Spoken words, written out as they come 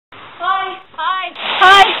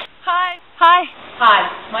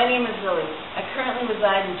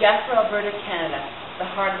Jasper, Alberta, Canada, the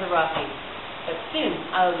heart of the Rockies. But soon,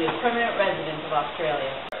 I will be a permanent resident of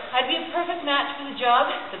Australia. I'd be a perfect match for the job,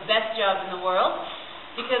 the best job in the world,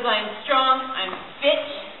 because I'm strong, I'm fit,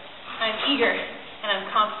 I'm eager, and I'm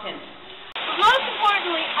competent. But most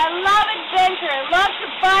importantly, I love adventure. I love to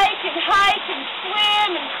bike and hike and swim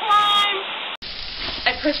and climb.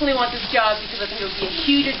 I personally want this job because I think it would be a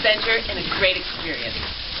huge adventure and a great experience.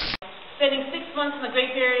 Spending 6 months on the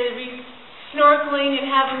Great-Barrier-Reef, snorkeling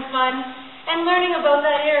and having fun, and learning about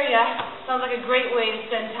that area sounds like a great way to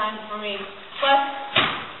spend time for me. Plus,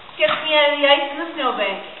 gets me out of the ice and the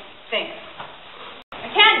snowbank. Thanks.